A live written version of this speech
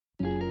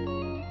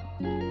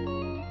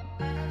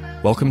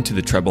Welcome to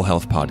the Treble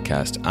Health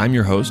Podcast. I'm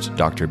your host,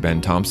 Dr.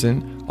 Ben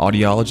Thompson,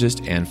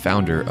 audiologist and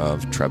founder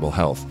of Treble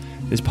Health.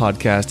 This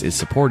podcast is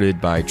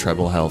supported by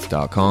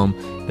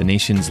TrebleHealth.com, the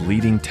nation's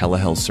leading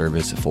telehealth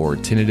service for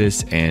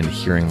tinnitus and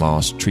hearing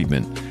loss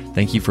treatment.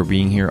 Thank you for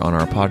being here on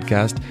our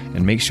podcast,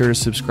 and make sure to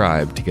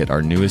subscribe to get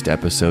our newest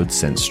episodes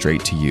sent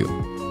straight to you.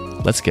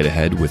 Let's get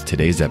ahead with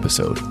today's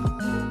episode.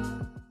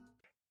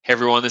 Hey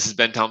everyone, this is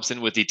Ben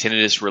Thompson with the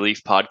Tinnitus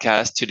Relief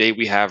Podcast. Today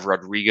we have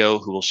Rodrigo,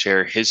 who will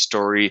share his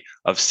story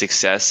of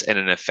success and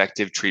an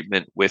effective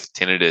treatment with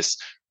tinnitus.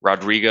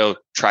 Rodrigo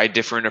tried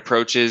different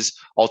approaches,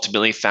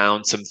 ultimately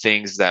found some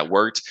things that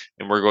worked,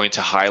 and we're going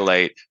to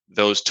highlight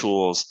those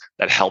tools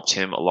that helped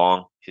him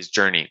along his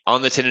journey.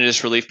 On the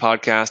Tinnitus Relief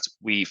Podcast,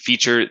 we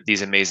feature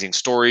these amazing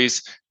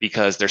stories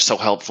because they're so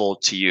helpful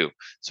to you.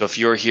 So if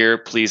you're here,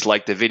 please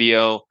like the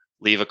video,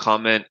 leave a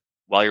comment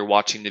while you're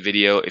watching the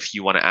video if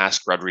you want to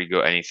ask Rodrigo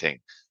anything.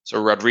 So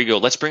Rodrigo,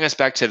 let's bring us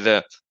back to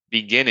the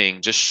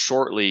beginning just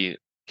shortly.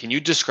 Can you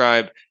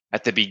describe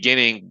at the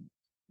beginning,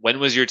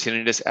 when was your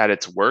tinnitus at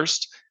its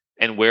worst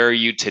and where are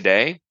you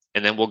today?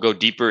 And then we'll go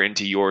deeper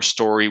into your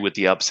story with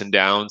the ups and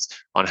downs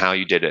on how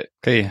you did it.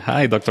 Okay.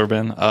 Hi, Dr.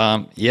 Ben.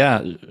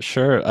 Yeah,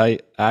 sure. I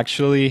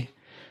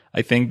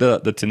think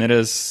the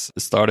tinnitus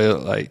started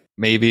like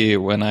maybe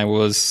when I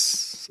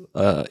was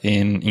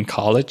in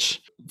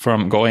college,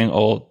 from going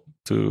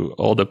to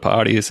all the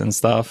parties and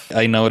stuff.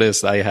 I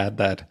noticed I had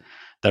that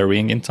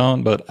ringing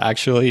tone, but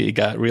actually it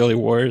got really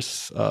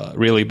worse,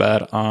 really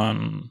bad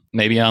on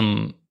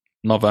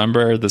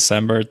November,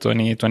 December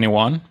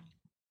 2021.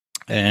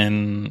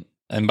 And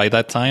by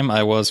that time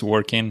I was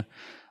working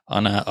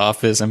on an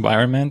office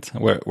environment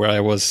where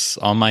I was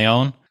on my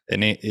own,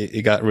 and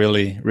it got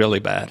really, really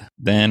bad.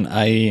 Then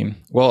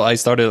I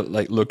started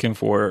like looking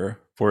for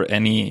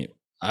any,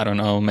 I don't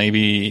know,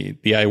 maybe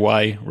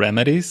DIY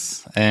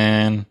remedies.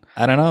 And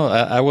I don't know,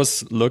 I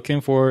was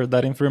looking for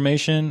that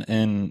information,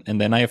 and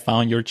then I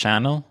found your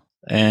channel,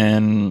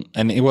 and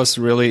it was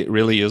really,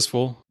 really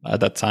useful at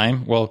that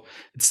time. Well,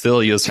 it's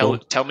still useful.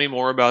 Tell me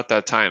more about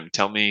that time.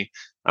 Tell me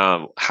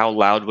how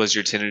loud was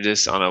your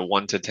tinnitus on a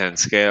 1 to 10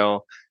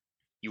 scale?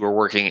 You were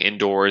working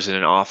indoors in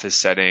an office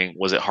setting.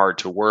 Was it hard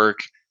to work?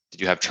 Did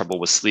you have trouble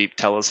with sleep?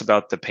 Tell us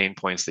about the pain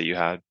points that you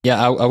had.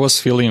 Yeah, I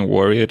was feeling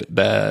worried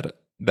that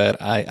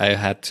I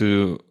had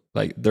to,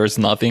 like, there's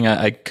nothing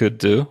I could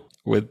do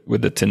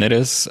with the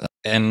tinnitus.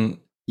 And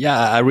yeah,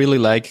 I really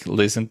like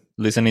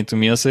listening to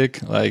music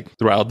like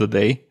throughout the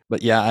day.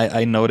 But yeah,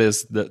 I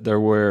noticed that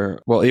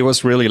it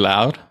was really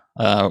loud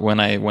when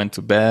I went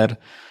to bed.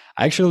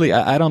 Actually,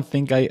 I don't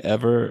think I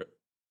ever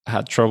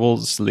had trouble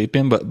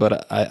sleeping,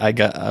 but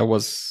I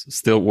was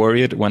still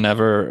worried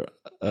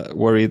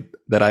worried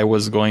that I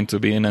was going to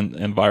be in an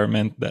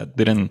environment that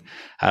didn't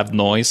have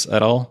noise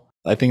at all.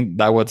 I think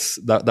that was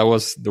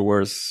the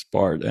worst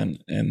part, and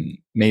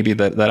maybe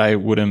that I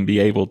wouldn't be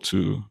able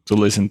to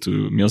listen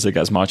to music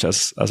as much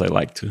as I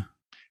like to.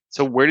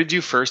 So where did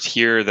you first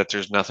hear that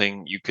there's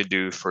nothing you could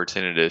do for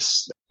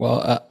tinnitus?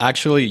 Well,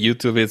 actually,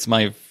 YouTube is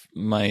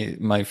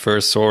my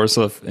first source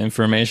of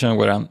information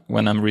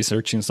when I'm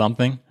researching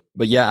something.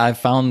 But yeah, I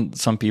found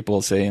some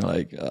people saying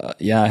like,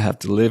 I have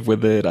to live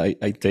with it. I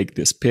take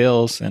these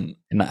pills, and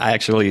I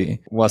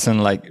actually wasn't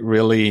like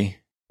really,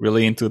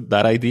 really into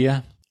that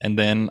idea. And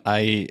then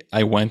I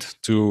went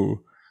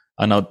to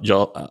an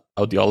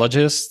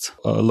audiologist,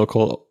 a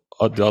local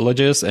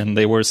audiologist, and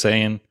they were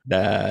saying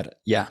that,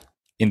 yeah,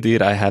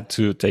 indeed, I had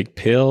to take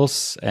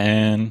pills,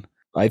 and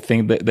I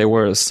think that there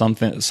were some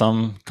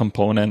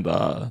component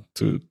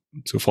to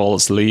fall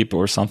asleep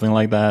or something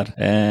like that.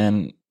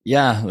 And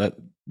yeah,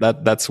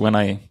 that's when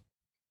I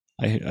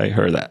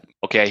heard that.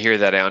 Okay, I hear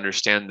that. I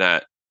understand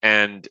that.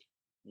 And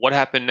what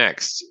happened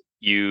next?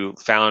 You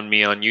found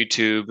me on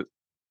YouTube.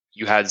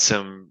 You had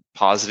some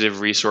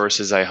positive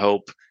resources, I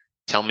hope.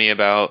 Tell me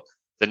about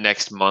the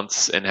next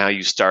months and how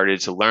you started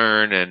to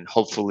learn and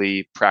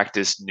hopefully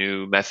practice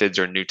new methods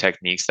or new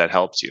techniques that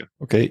helped you.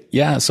 Okay,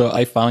 yeah. So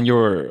I found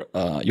your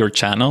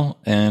channel,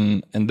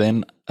 and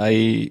then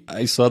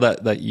I saw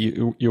that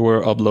you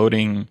were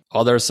uploading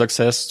other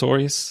success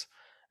stories,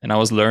 and I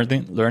was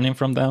learning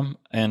from them.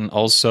 And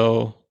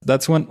also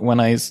that's when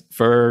I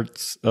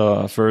first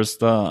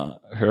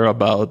heard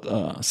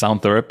about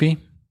sound therapy.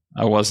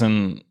 I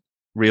wasn't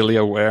really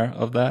aware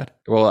of that.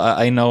 Well,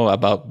 I know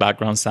about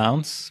background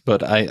sounds,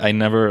 but I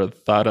never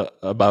thought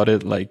about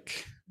it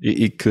like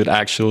it could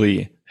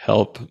actually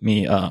help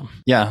me. I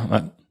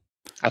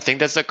think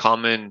that's a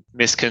common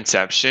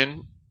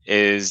misconception,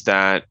 is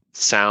that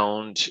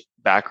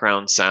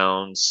background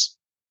sounds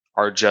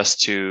are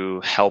just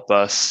to help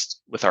us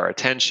with our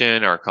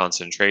attention, our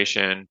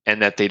concentration,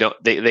 and that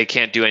they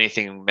can't do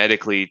anything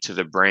medically to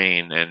the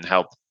brain and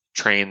help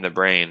train the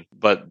brain.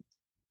 But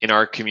in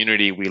our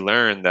community, we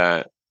learn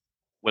that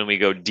when we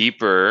go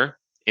deeper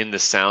in the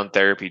sound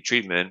therapy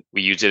treatment,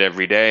 we use it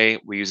every day,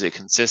 we use it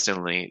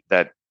consistently,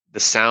 that the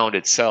sound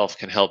itself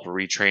can help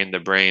retrain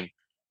the brain.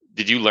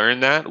 Did you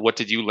learn that? What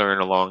did you learn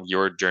along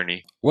your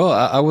journey? Well,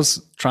 I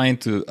was trying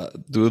to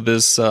do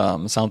this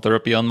sound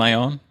therapy on my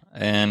own,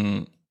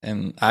 and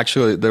And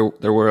actually,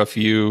 there were a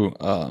few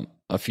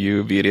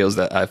videos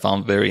that I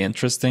found very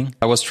interesting.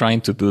 I was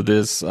trying to do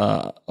this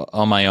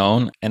on my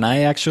own, and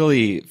I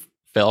actually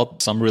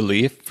felt some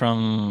relief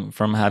from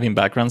having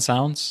background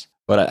sounds,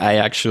 but I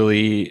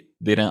actually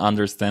didn't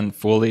understand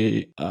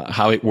fully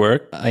how it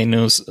worked. I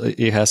knew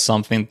it has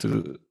something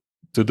to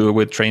do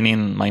with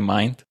training my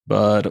mind,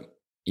 but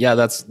yeah,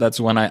 that's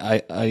when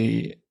I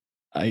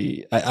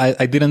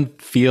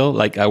didn't feel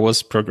like I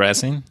was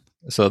progressing.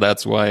 So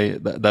that's why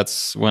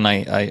that's when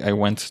I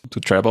went to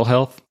Treble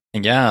Health.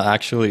 And yeah,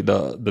 actually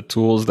the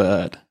tools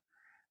that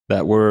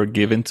were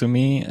given to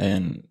me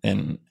and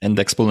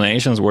the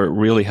explanations were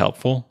really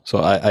helpful. So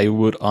I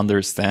would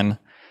understand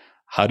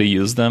how to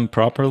use them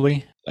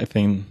properly. I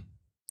think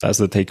that's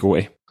the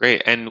takeaway.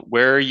 Great. And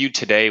where are you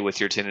today with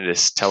your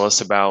tinnitus? Tell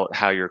us about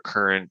how your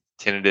current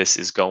tinnitus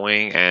is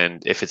going,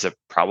 and if it's a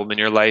problem in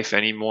your life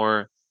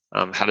anymore.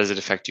 How does it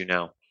affect you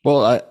now?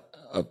 Well,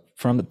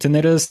 from the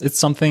tinnitus, it's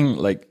something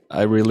like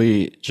I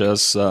really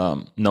just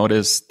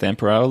notice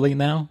temporarily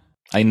now.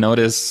 I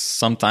notice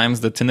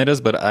sometimes the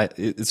tinnitus, but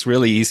it's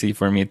really easy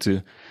for me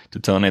to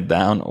tone it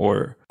down,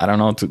 or I don't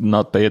know, to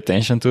not pay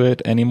attention to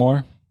it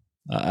anymore.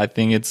 I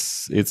think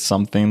it's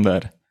something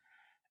that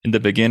in the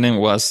beginning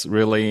was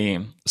really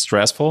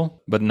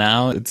stressful, but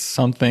now it's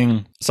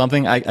something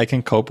I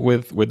can cope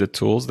with the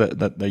tools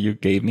that you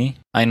gave me.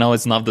 I know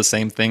it's not the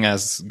same thing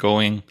as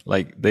going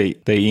like day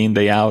in,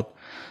 day out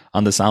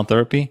on the sound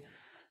therapy,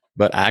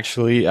 but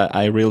actually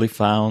I really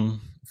find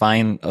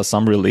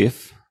some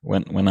relief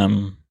when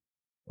I'm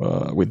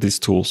with these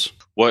tools.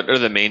 What are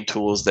the main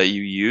tools that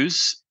you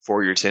use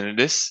for your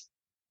tinnitus?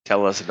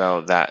 Tell us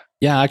about that.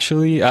 Yeah,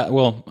 actually,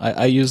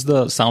 I use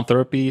the sound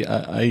therapy.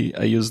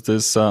 I use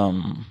this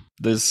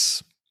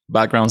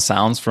background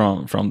sounds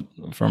from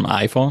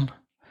iPhone,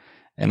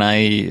 and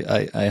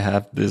I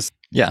have this.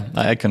 Yeah,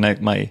 I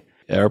connect my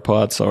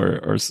AirPods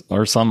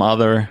or some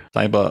other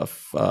type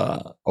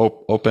of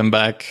open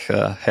back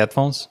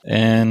headphones,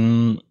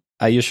 and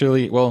I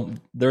usually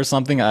there's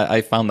something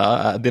I found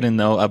out I didn't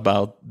know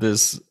about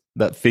this,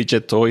 that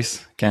fidget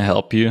toys can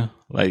help you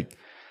like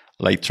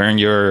turn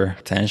your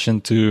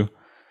attention to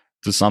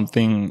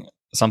something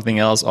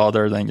else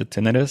other than your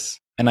tinnitus.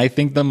 And I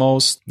think the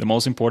most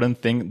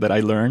important thing that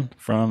I learned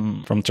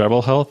from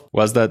Treble Health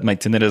was that my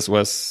tinnitus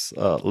was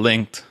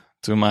linked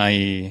to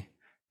my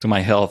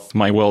health,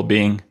 my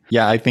well-being.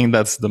 Yeah, I think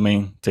that's the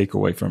main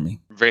takeaway for me.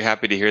 I'm very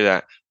happy to hear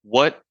that.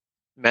 What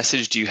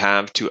message do you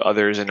have to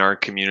others in our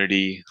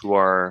community who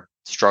are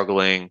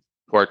struggling,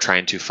 who are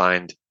trying to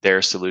find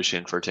their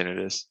solution for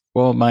tinnitus?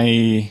 Well,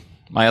 my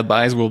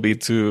advice will be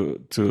to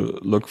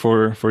look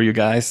for you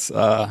guys.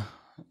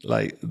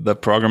 Like the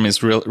program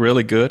is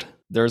really good.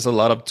 There's a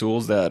lot of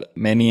tools that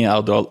many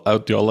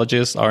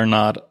audiologists are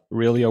not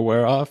really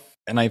aware of.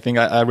 And I think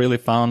I really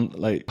found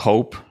like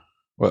hope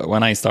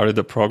when I started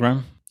the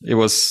program. It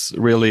was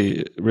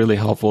really, really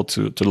helpful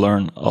to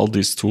learn all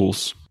these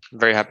tools. I'm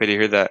very happy to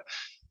hear that.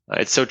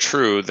 It's so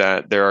true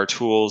that there are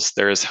tools,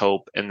 there is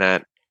hope, and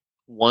that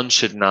one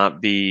should not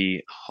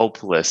be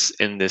hopeless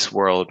in this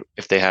world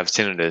if they have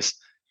tinnitus.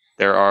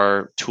 There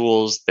are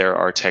tools, there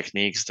are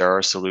techniques, there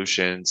are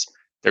solutions,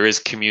 there is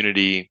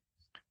community,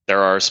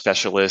 there are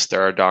specialists,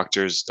 there are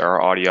doctors, there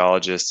are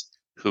audiologists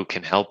who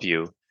can help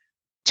you.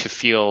 To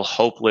feel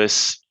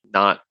hopeless,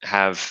 not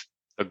have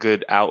a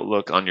good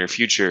outlook on your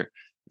future,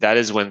 that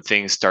is when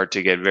things start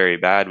to get very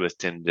bad with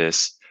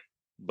tinnitus.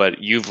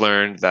 But you've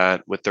learned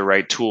that with the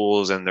right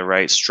tools and the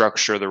right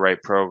structure, the right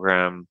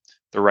program,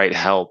 the right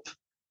help,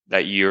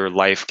 that your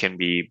life can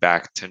be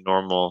back to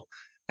normal.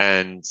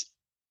 And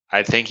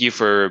I thank you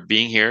for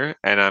being here,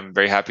 and I'm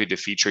very happy to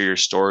feature your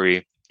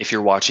story. If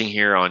you're watching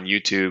here on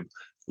YouTube,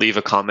 leave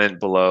a comment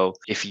below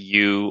if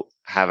you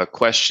have a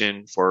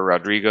question for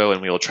Rodrigo,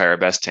 and we will try our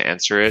best to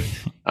answer it.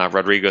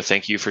 Rodrigo,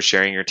 thank you for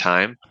sharing your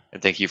time,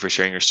 and thank you for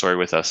sharing your story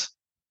with us.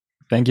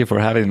 Thank you for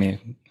having me.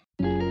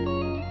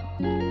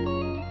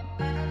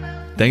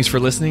 Thanks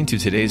for listening to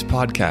today's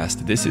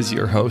podcast. This is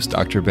your host,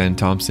 Dr. Ben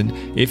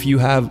Thompson. If you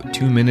have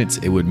 2 minutes,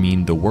 it would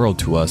mean the world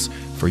to us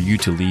for you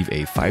to leave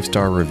a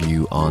 5-star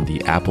review on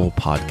the Apple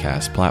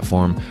Podcast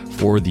platform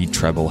for the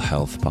Treble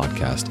Health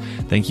podcast.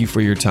 Thank you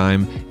for your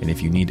time. And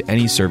if you need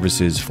any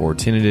services for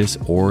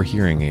tinnitus or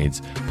hearing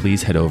aids,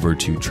 please head over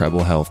to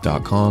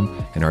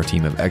treblehealth.com, and our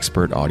team of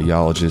expert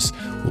audiologists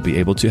will be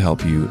able to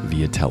help you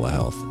via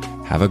telehealth.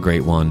 Have a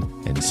great one,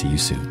 and see you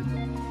soon.